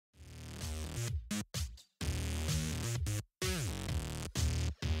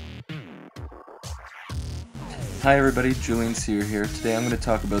Hi everybody, Julien CYR here. Today I'm going to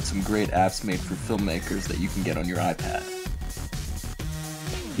talk about some great apps made for filmmakers that you can get on your iPad.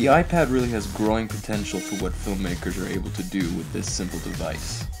 The iPad really has growing potential for what filmmakers are able to do with this simple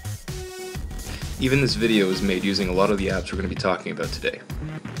device. Even this video is made using a lot of the apps we're going to be talking about today.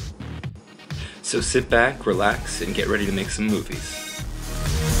 So sit back, relax, and get ready to make some movies.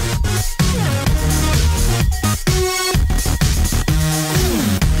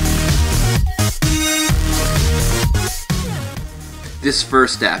 This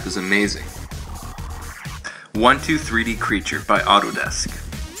first app is amazing. 12-3D Creature by Autodesk.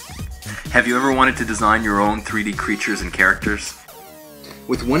 Have you ever wanted to design your own 3D creatures and characters?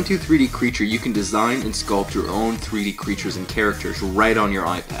 With 12-3D Creature, you can design and sculpt your own 3D creatures and characters right on your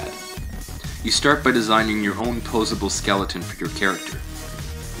iPad. You start by designing your own posable skeleton for your character.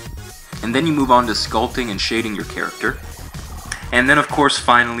 And then you move on to sculpting and shading your character. And then of course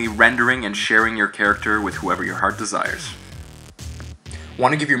finally rendering and sharing your character with whoever your heart desires.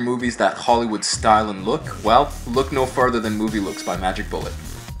 Want to give your movies that Hollywood style and look? Well, look no farther than Movie Looks by Magic Bullet.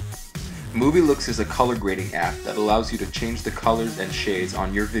 Movie Looks is a color grading app that allows you to change the colors and shades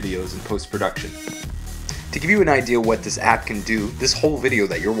on your videos in post-production. To give you an idea what this app can do, this whole video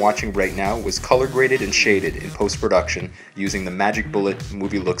that you're watching right now was color graded and shaded in post-production using the Magic Bullet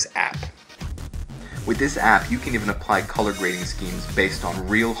Movie Looks app. With this app, you can even apply color grading schemes based on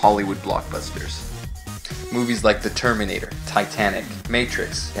real Hollywood blockbusters. Movies like The Terminator, Titanic,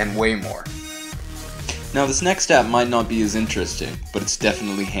 Matrix, and way more. Now this next app might not be as interesting, but it's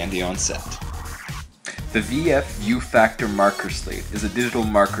definitely handy on set. The VF View Factor Marker Slate is a digital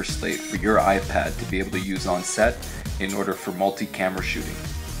marker slate for your iPad to be able to use on set in order for multi-camera shooting.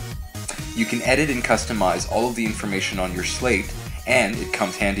 You can edit and customize all of the information on your slate, and it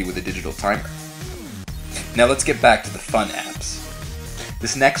comes handy with a digital timer. Now let's get back to the fun apps.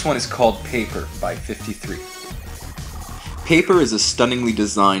 This next one is called Paper by 53. Paper is a stunningly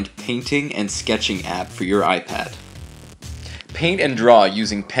designed painting and sketching app for your iPad. Paint and draw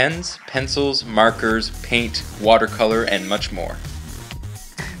using pens, pencils, markers, paint, watercolor, and much more.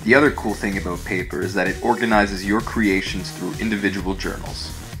 The other cool thing about Paper is that it organizes your creations through individual journals,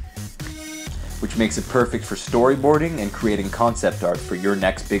 which makes it perfect for storyboarding and creating concept art for your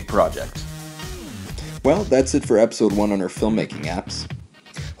next big project. Well, that's it for episode 1 on our filmmaking apps.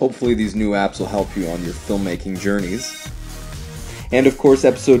 Hopefully these new apps will help you on your filmmaking journeys. And of course,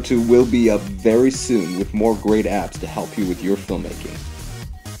 episode 2 will be up very soon with more great apps to help you with your filmmaking.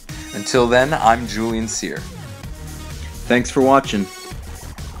 Until then, I'm Julien CYR. Thanks for watching.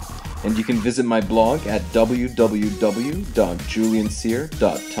 And you can visit my blog at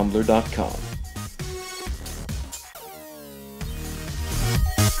www.juliencyr.tumblr.com.